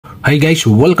Hi guys,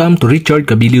 welcome to Richard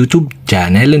Cabile YouTube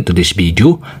channel. In today's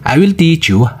video, I will teach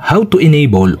you how to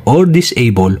enable or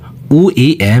disable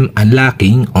OEM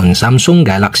unlocking on Samsung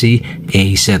Galaxy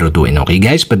A02. And okay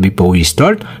guys, but before we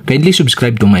start, kindly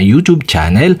subscribe to my YouTube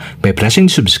channel by pressing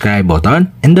the subscribe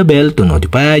button and the bell to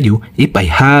notify you if I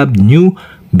have new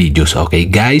videos. Okay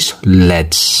guys,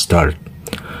 let's start.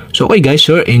 So okay guys,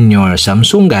 here in your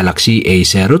Samsung Galaxy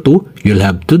A02, you'll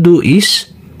have to do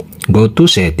is go to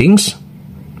settings.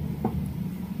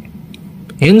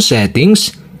 In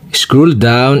settings, scroll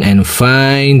down and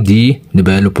find the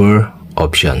developer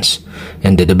options.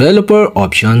 And the developer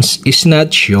options is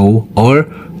not show or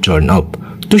turn off.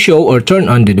 To show or turn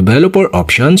on the developer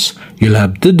options, you'll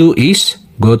have to do is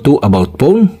go to About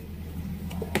Phone.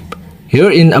 Here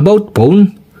in About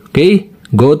Phone, okay,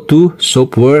 go to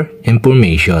Software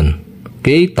Information.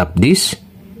 Okay, tap this.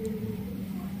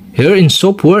 Here in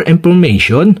Software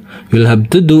Information, you'll have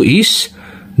to do is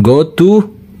go to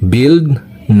Build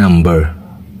Number.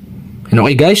 And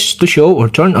okay guys, to show or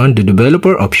turn on the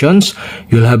developer options,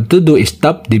 you'll have to do is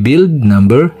tap the build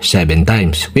number 7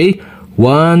 times. Okay,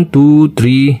 1, 2,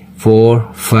 3,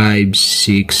 4, 5,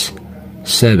 6,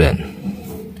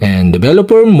 7. And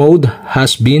developer mode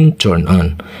has been turned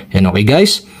on. And okay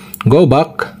guys, go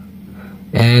back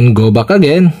and go back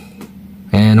again.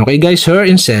 And okay guys, here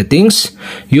in settings,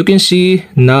 you can see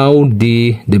now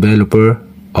the developer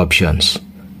options.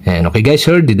 And okay guys,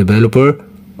 here the developer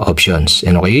options.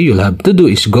 And okay, you'll have to do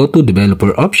is go to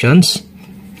developer options.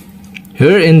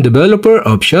 Here in developer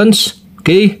options,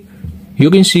 okay, you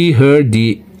can see here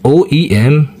the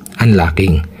OEM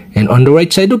unlocking. And on the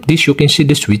right side of this, you can see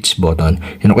the switch button.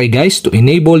 And okay guys, to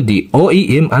enable the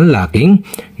OEM unlocking,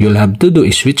 you'll have to do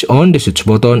is switch on the switch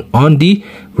button on the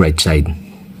right side.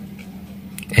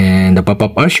 And the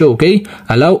pop-up are show, okay,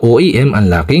 allow OEM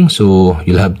unlocking. So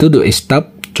you'll have to do is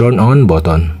tap turn on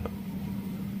button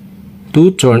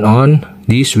to turn on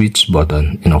the switch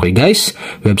button. And okay guys,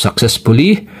 we have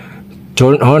successfully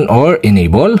turned on or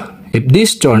enable. If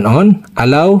this turn on,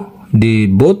 allow the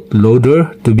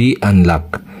bootloader to be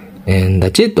unlocked. And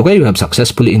that's it. Okay, we have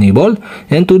successfully enabled.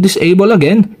 And to disable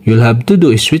again, you'll have to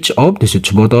do is switch off the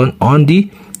switch button on the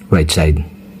right side.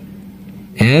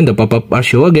 And the pop-up are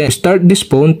show again. Start this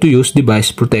phone to use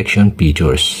device protection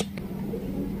features.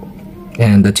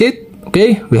 And that's it.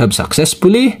 Okay, we have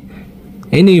successfully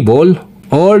enable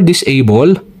or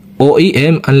disable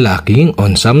OEM unlocking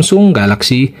on Samsung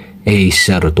Galaxy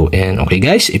A02. And okay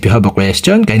guys, if you have a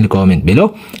question, kindly comment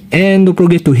below. And don't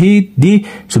forget to hit the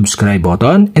subscribe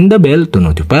button and the bell to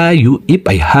notify you if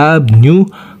I have new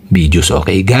videos.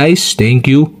 Okay guys, thank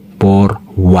you for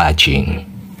watching.